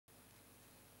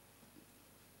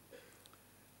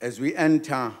as we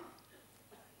enter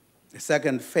the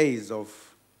second phase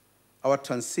of our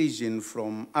transition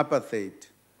from apartheid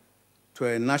to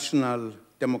a national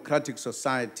democratic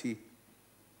society,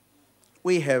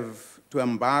 we have to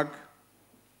embark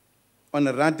on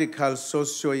a radical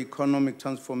socio-economic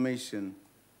transformation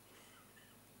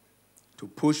to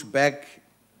push back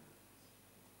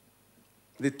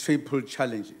the triple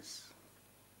challenges.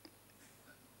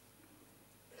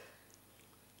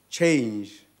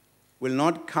 Change will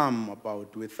not come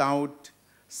about without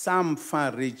some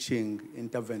far-reaching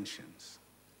interventions.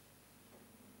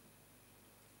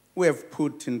 We have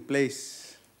put in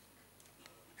place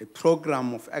a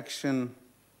program of action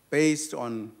based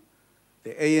on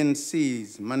the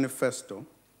ANC's manifesto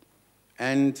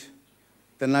and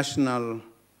the National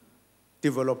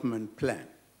Development Plan.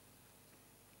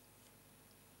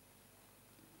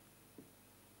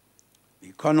 The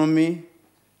economy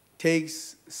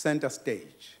takes center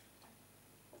stage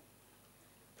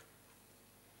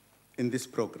in this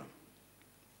program.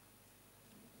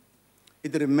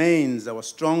 It remains our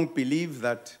strong belief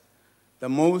that the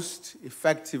most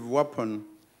effective weapon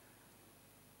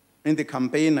in the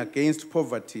campaign against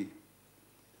poverty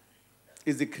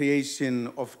is the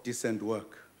creation of decent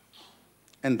work,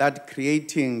 and that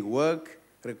creating work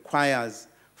requires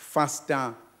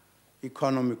faster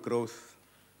economic growth.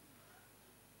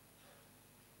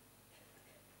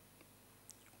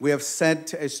 We have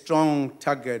set a strong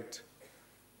target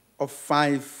of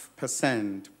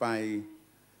 5% by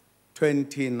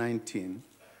 2019.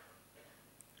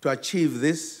 To achieve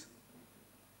this,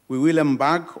 we will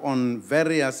embark on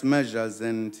various measures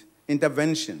and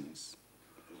interventions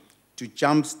to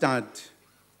jumpstart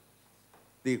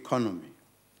the economy.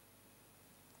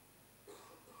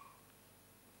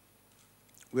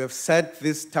 We have set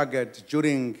this target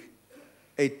during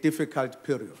a difficult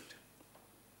period.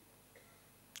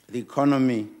 The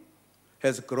economy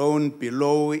has grown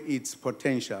below its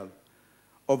potential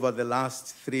over the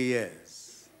last 3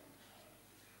 years,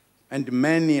 and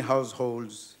many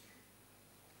households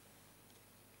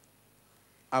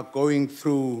are going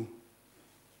through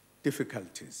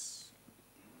difficulties.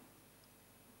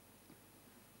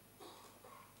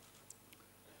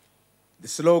 The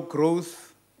slow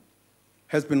growth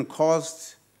has been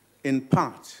caused in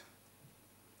part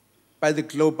by the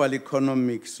global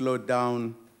economic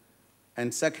slowdown,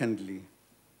 and secondly,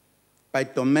 by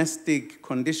domestic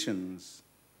conditions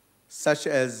such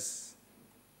as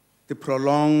the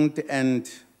prolonged and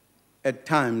at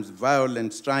times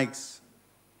violent strikes,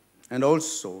 and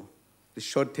also the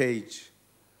shortage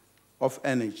of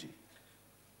energy.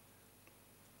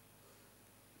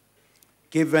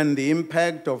 Given the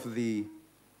impact of the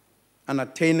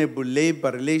unattainable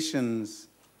labor relations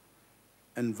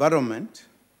environment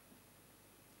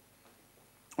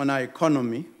on our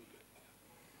economy,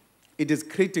 it is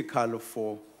critical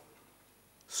for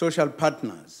social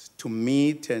partners to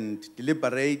meet and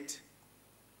deliberate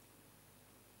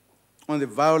on the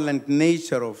violent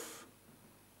nature of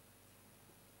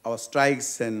our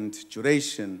strikes and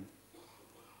duration.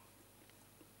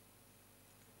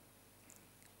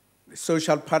 The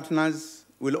social partners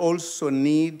will also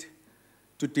need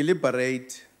to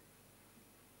deliberate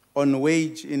on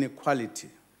wage inequality.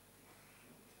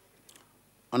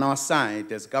 On our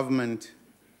side, as government,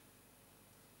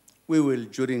 we will,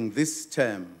 during this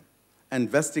term,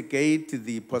 investigate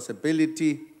the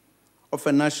possibility of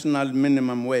a national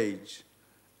minimum wage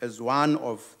as one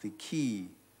of the key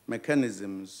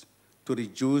mechanisms to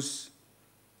reduce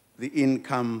the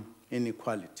income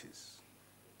inequalities.